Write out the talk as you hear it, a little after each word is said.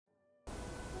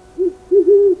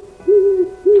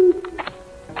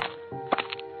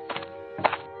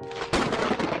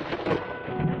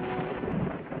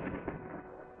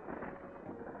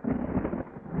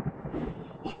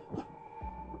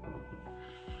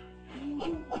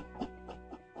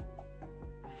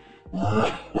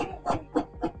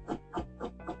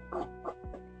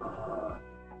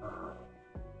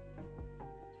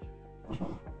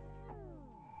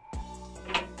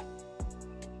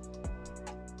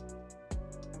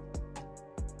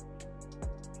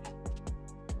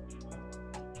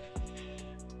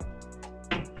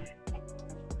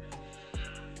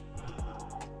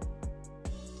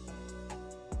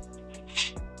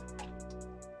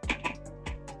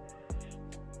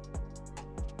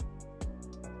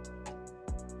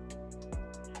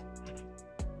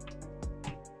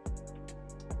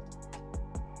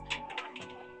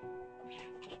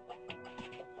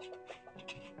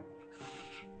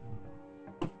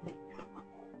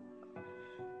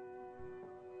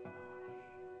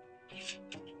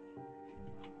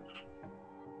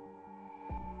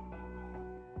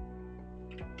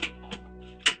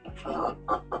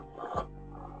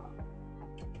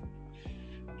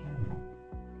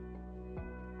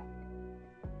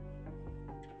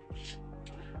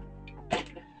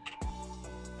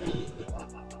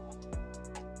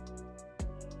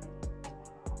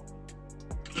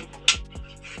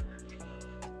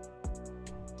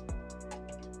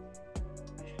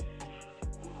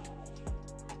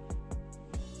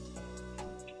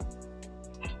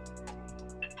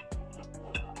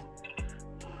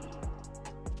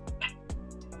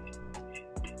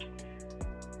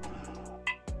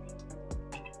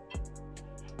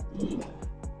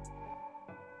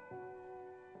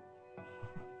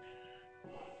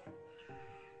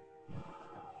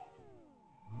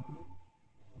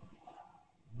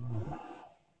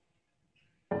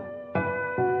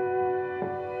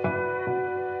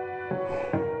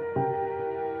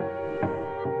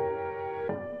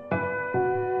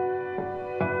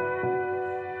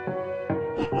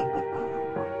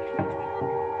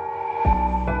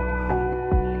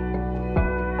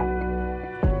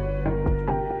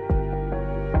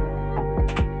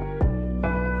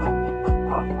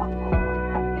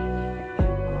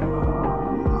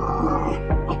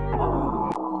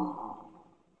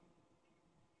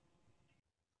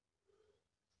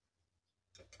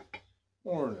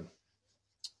Morning.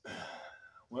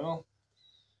 Well,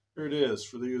 here it is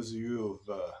for those of you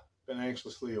who've been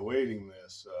anxiously awaiting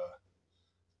this.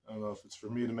 I don't know if it's for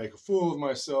me to make a fool of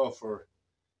myself or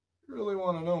you really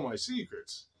want to know my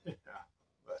secrets. Yeah,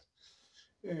 but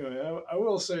anyway, I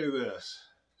will say this.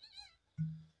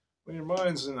 When your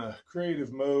mind's in a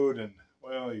creative mode and,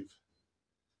 well, you've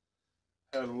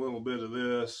had a little bit of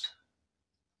this,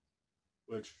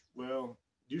 which, well,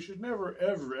 you should never,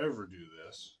 ever, ever do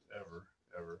this. Ever.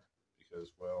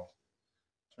 Because, well,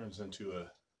 it turns into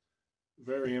a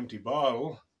very empty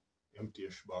bottle.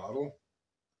 Empty-ish bottle.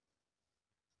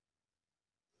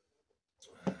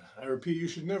 I repeat, you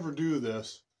should never do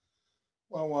this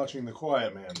while watching the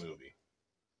Quiet Man movie.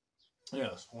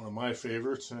 Yes, one of my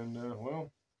favorites and,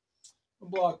 well, a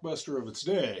blockbuster of its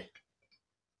day.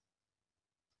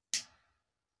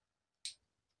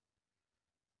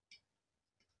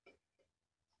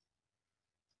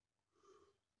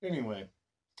 Anyway,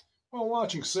 while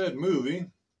watching said movie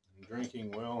and drinking,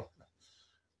 well,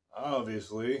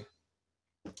 obviously,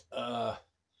 I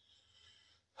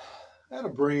had a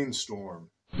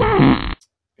brainstorm.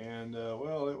 And,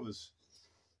 well, it was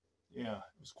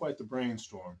quite the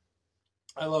brainstorm.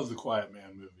 I love the Quiet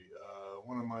Man movie.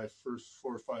 One of my first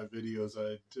 4 or 5 videos,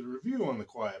 I did a review on the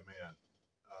Quiet Man.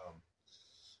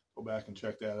 Go back and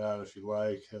check that out if you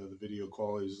like. The video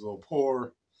quality is a little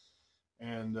poor.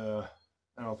 And,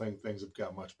 I don't think things have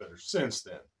got much better since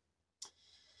then.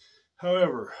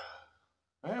 However,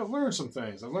 I have learned some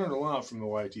things. I've learned a lot from the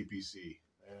YTPC.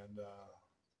 And,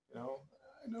 you know,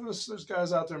 I noticed there's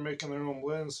guys out there making their own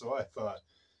blends, so I thought,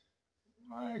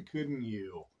 why couldn't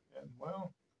you? And,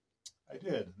 well, I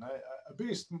did. And I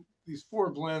based these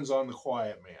 4 blends on the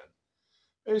Quiet Man.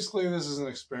 Basically, this is an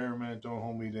experiment. Don't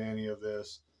hold me to any of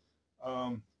this.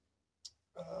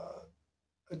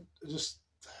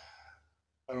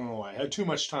 I don't know why. I had too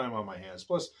much time on my hands.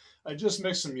 Plus, I just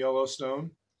mixed some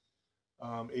Yellowstone,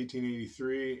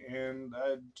 1883, and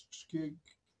I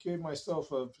gave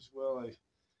myself I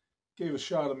gave a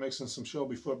shot of mixing some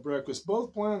Shelby Foot Breakfast.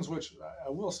 Both blends, which I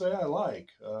will say I like.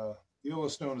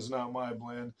 Yellowstone is not my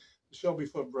blend. The Shelby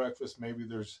Foot Breakfast, maybe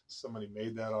there's somebody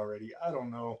made that already. I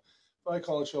don't know. But I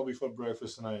call it Shelby Foot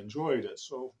Breakfast, and I enjoyed it.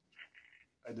 So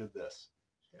I did this.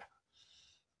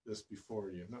 This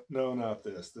before you. No, not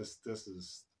this. This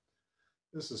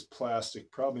is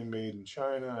plastic, probably made in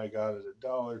China. I got it at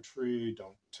Dollar Tree.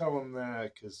 Don't tell them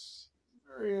that, because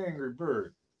very angry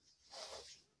bird.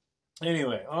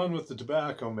 Anyway, on with the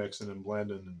tobacco mixing and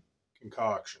blending and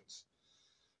concoctions.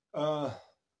 The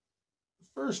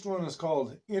first one is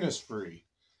called Innisfree,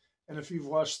 And if you've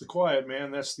watched The Quiet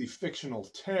Man, that's the fictional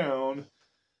town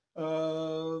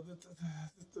that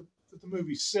the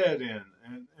movie set in.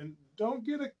 And don't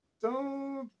get it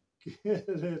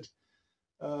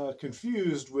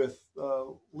confused with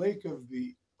Lake of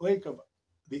the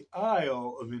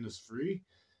Isle of Innisfree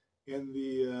in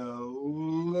the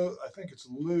I think it's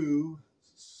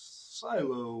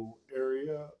Silo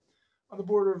area on the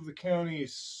border of the county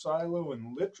Silo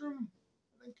and Leitrim.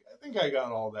 I think I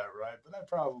got all that right, but I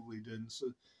probably didn't. So,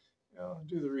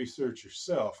 do the research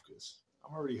yourself because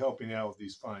I'm already helping out with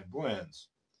these fine blends.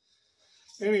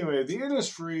 Anyway, the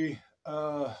Innisfree.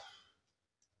 I'm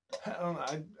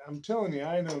telling you,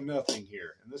 I know nothing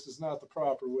here, and this is not the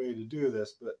proper way to do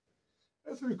this. But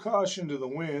I threw caution to the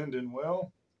wind, and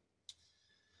well,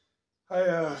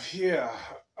 I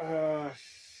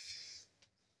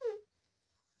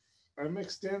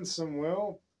mixed in some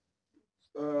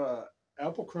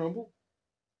apple crumble,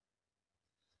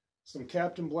 some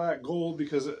Captain Black Gold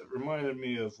because it reminded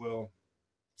me of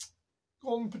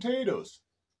golden potatoes,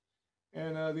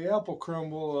 and the apple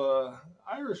crumble.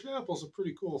 Irish apple's a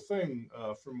pretty cool thing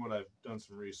from what I've done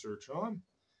some research on,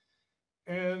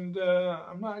 and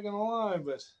I'm not gonna lie,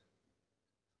 but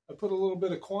I put a little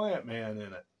bit of Quiet Man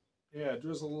in it. Yeah,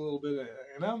 drizzle a little bit,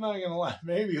 and I'm not gonna lie,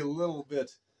 maybe a little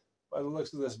bit by the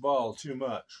looks of this bottle too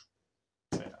much.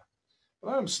 Yeah.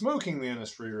 But I'm smoking the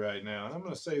Innisfree right now, and I'm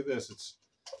going to say this: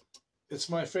 it's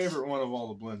my favorite one of all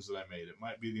the blends that I made. It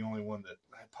might be the only one that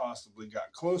I possibly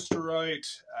got close to right.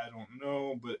 I don't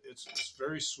know, but it's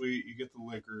very sweet. You get the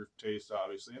liquor taste,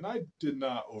 obviously, and I did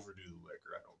not overdo the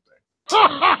liquor. I don't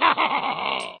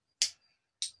think.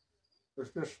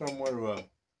 There's just somewhat of a.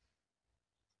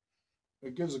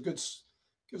 It gives a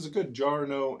good jar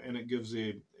note, and it gives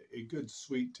a good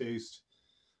sweet taste,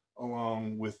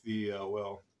 along with the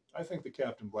I think the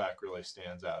Captain Black really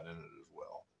stands out in it as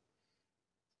well.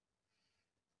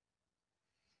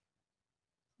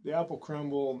 The apple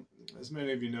crumble, as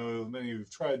many of you know, many of you have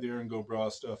tried the Erin Go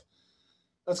Bragh stuff.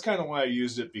 That's kind of why I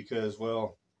used it because,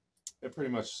 well, it pretty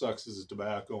much sucks as a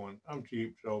tobacco, and I'm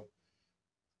cheap, so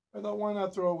I thought, why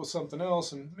not throw it with something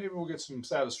else, and maybe we'll get some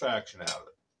satisfaction out of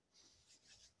it.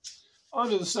 On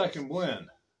to the second blend.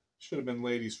 Should have been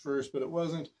ladies first, but it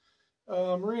wasn't.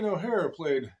 Maureen O'Hara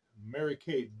played Mary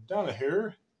Kate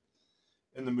Donahue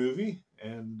in the movie,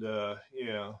 and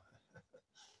yeah,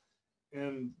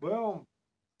 and well,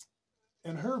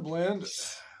 in her blend,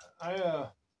 I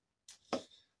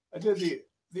did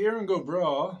the Erin Go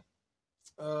Bragh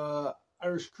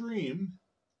Irish Cream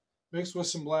mixed with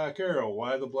some Black Arrow.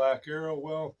 Why the Black Arrow?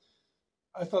 Well,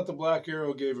 I thought the Black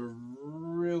Arrow gave a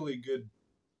really good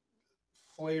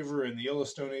flavor in the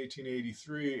Yellowstone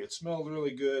 1883. It smelled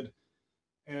really good,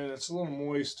 and it's a little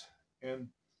moist, and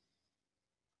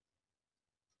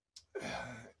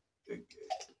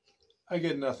I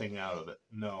get nothing out of it.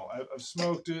 No, I've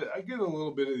smoked it. I get a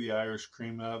little bit of the Irish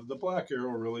cream out of it. The Black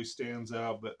Arrow really stands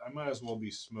out, but I might as well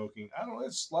be smoking. I don't know,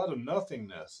 it's a lot of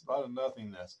nothingness.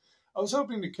 I was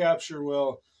hoping to capture,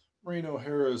 well, Maureen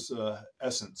O'Hara's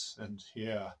essence, and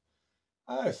yeah,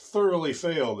 I thoroughly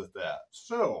failed at that.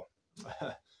 So,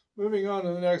 moving on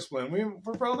to the next blend.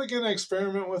 We're probably going to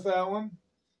experiment with that one.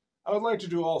 I would like to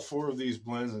do all 4 of these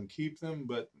blends and keep them,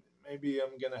 but maybe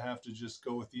I'm going to have to just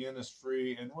go with the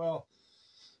Innisfree. And, well,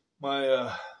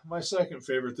 my second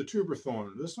favorite, the Trooper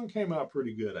Thorn. This one came out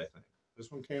pretty good, I think.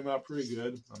 This one came out pretty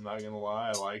good. I'm not going to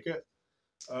lie. I like it.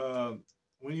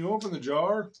 When you open the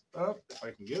jar, if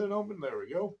I can get it open, there we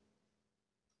go.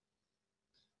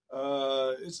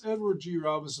 It's Edward G.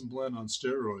 Robinson blend on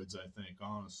steroids, I think,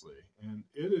 honestly. And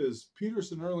it is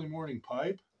Peterson Early Morning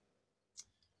Pipe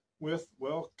with,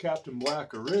 well, Captain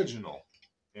Black Original.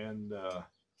 And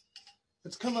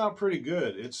it's come out pretty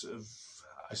good.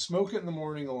 I smoke it in the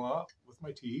morning a lot with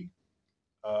my tea.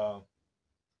 It's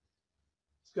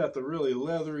got the really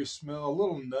leathery smell, a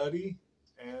little nutty,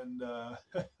 and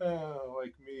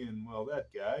like me and, well,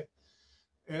 that guy.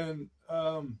 And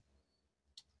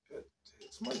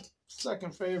it's my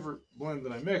second favorite blend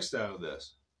that I mixed out of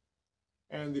this,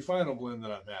 and the final blend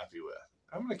that I'm happy with.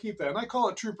 I'm going to keep that, and I call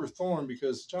it Trooper Thorn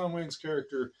because John Wayne's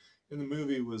character in the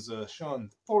movie was Sean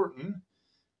Thornton,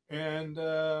 and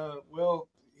well,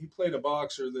 he played a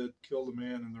boxer that killed a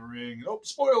man in the ring. And, oh,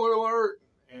 spoiler alert!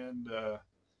 And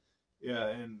yeah,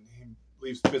 and he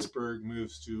leaves Pittsburgh,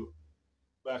 moves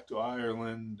back to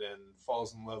Ireland, and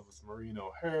falls in love with Maureen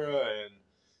O'Hara, and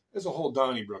there's a whole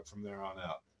Donnybrook from there on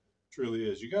out. Truly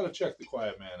is. You got to check The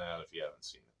Quiet Man out if you haven't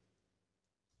seen it.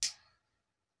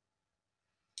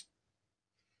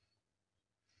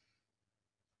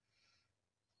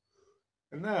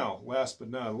 And now, last but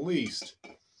not least,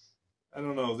 I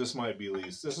don't know, this might be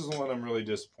least. This is the one I'm really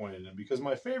disappointed in because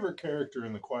my favorite character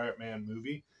in the Quiet Man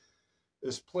movie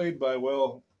is played by,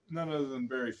 well, none other than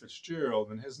Barry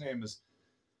Fitzgerald, and his name is,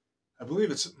 I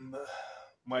believe it's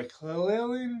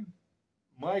Michaeline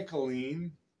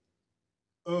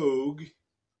Oog.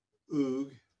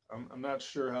 I'm not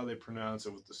sure how they pronounce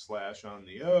it with the slash on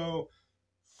the O.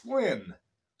 Flynn.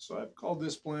 So I've called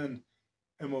this blend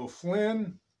M.O.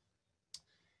 Flynn.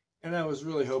 And I was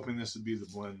really hoping this would be the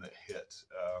blend that hit.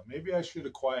 Maybe I should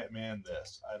have Quiet Man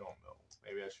this. I don't know.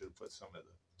 Maybe I should have put some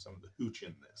of the hooch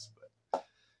in this. But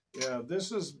yeah,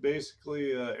 this is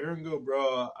basically Erin-Go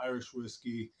Bragh Irish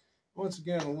whiskey. Once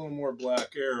again, a little more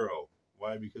Black Arrow.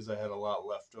 Why? Because I had a lot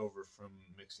left over from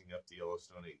mixing up the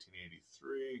Yellowstone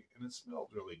 1883, and it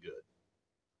smelled really good.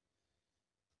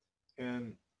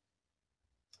 And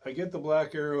I get the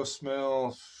Black Arrow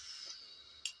smell.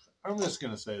 I'm just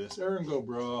going to say this. Erin-Go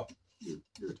Bragh,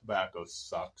 your tobacco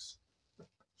sucks.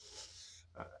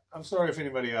 I'm sorry if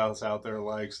anybody else out there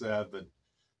likes that, but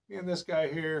me and this guy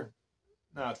here,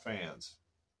 not fans.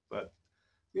 But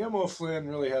the M.O. Flynn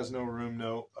really has no room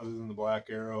note other than the Black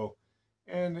Arrow.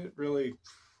 And it really,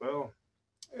 well,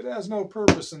 it has no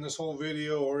purpose in this whole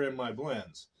video or in my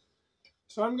blends.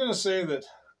 So I'm going to say that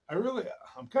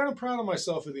I'm kind of proud of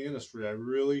myself in the Innisfree. I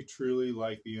really, truly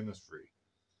like the Innisfree.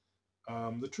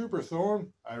 The Trooper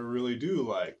Thorn, I really do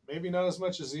like. Maybe not as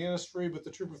much as the Innisfree, but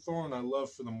the Trooper Thorn I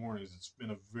love for the mornings. It's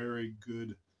been a very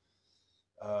good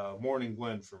morning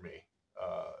blend for me.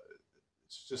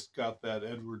 It's just got that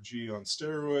Edward G on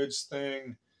steroids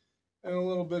thing. And a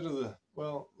little bit of the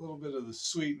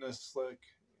sweetness, like,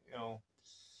 you know,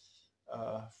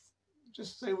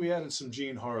 just say we added some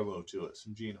Jean Harlow to it,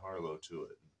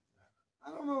 I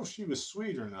don't know if she was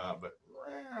sweet or not, but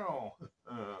wow.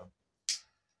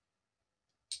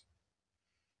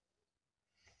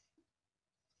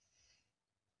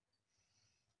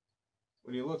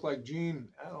 When you look like Jean,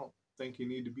 I don't think you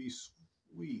need to be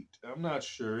sweet. I'm not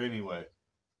sure anyway.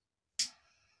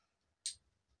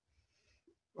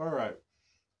 All right.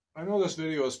 I know this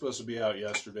video was supposed to be out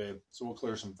yesterday, so we'll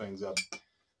clear some things up.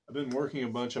 I've been working a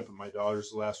bunch up at my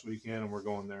daughter's the last weekend, and we're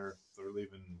going there. They're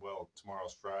leaving, well,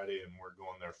 tomorrow's Friday, and we're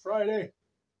going there Friday.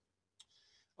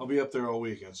 I'll be up there all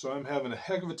weekend, so I'm having a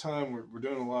heck of a time. We're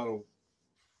doing a lot of,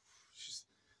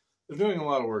 they're doing a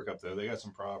lot of work up there. They got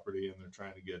some property, and they're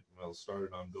trying to get, well,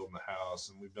 started on building the house,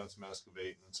 and we've done some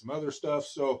excavating and some other stuff.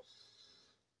 So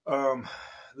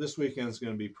this weekend's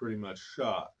going to be pretty much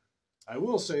shot. I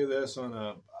will say this on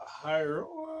a higher,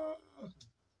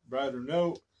 brighter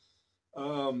note.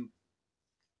 I'm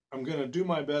going to do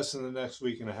my best in the next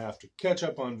week and a half to catch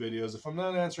up on videos. If I'm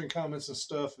not answering comments and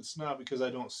stuff, it's not because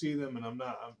I don't see them, and I'm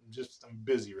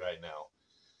busy right now.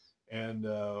 And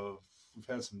we've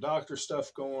had some doctor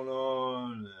stuff going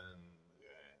on, and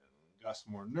got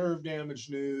some more nerve damage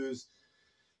news.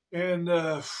 And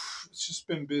it's just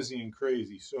been busy and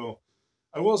crazy. So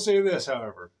I will say this,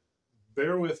 however,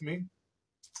 bear with me.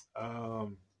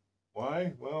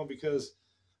 Why? Well, because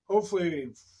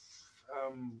hopefully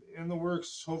in the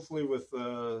works, hopefully with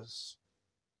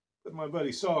my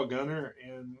buddy Saw Gunner,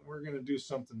 and we're going to do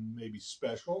something maybe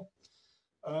special.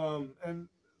 And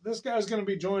this guy's going to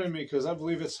be joining me because I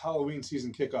believe it's Halloween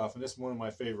season kickoff, and it's one of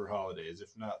my favorite holidays,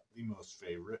 if not the most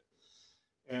favorite.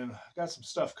 And I got some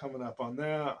stuff coming up on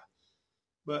that.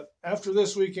 But after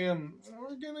this weekend,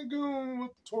 we're going to go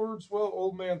up towards, well,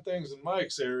 Old Man Things in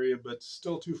Mike's area, but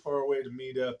still too far away to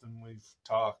meet up, and we've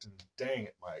talked, and dang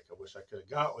it, Mike, I wish I could have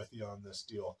got with you on this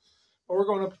deal. But we're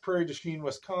going up to Prairie du Chien,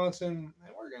 Wisconsin,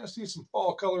 and we're going to see some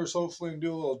fall colors, hopefully, and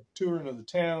do a little touring of the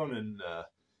town,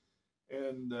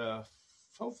 and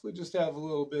hopefully just have a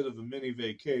little bit of a mini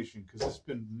vacation, because it's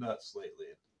been nuts lately.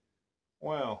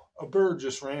 Wow, a bird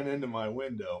just ran into my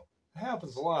window. It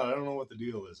happens a lot. I don't know what the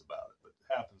deal is about it, but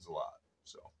it happens a lot.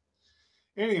 So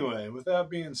anyway, with that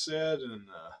being said, and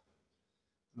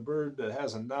the bird that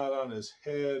has a knot on his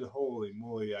head, holy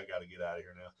moly, I got to get out of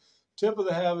here now. Tip of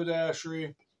the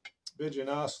haberdashery, bid you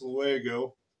hasta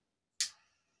luego.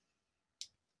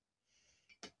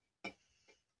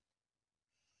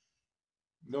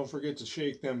 Don't forget to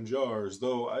shake them jars,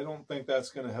 though I don't think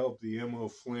that's going to help the M.O.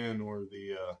 Flynn or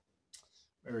the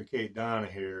Mary Kate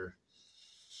Donahue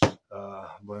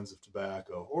blends of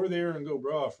tobacco, or the Erin-Go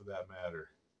Bragh for that matter.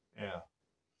 Yeah.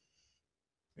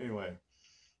 Anyway,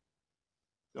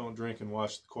 don't drink and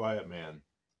watch The Quiet Man.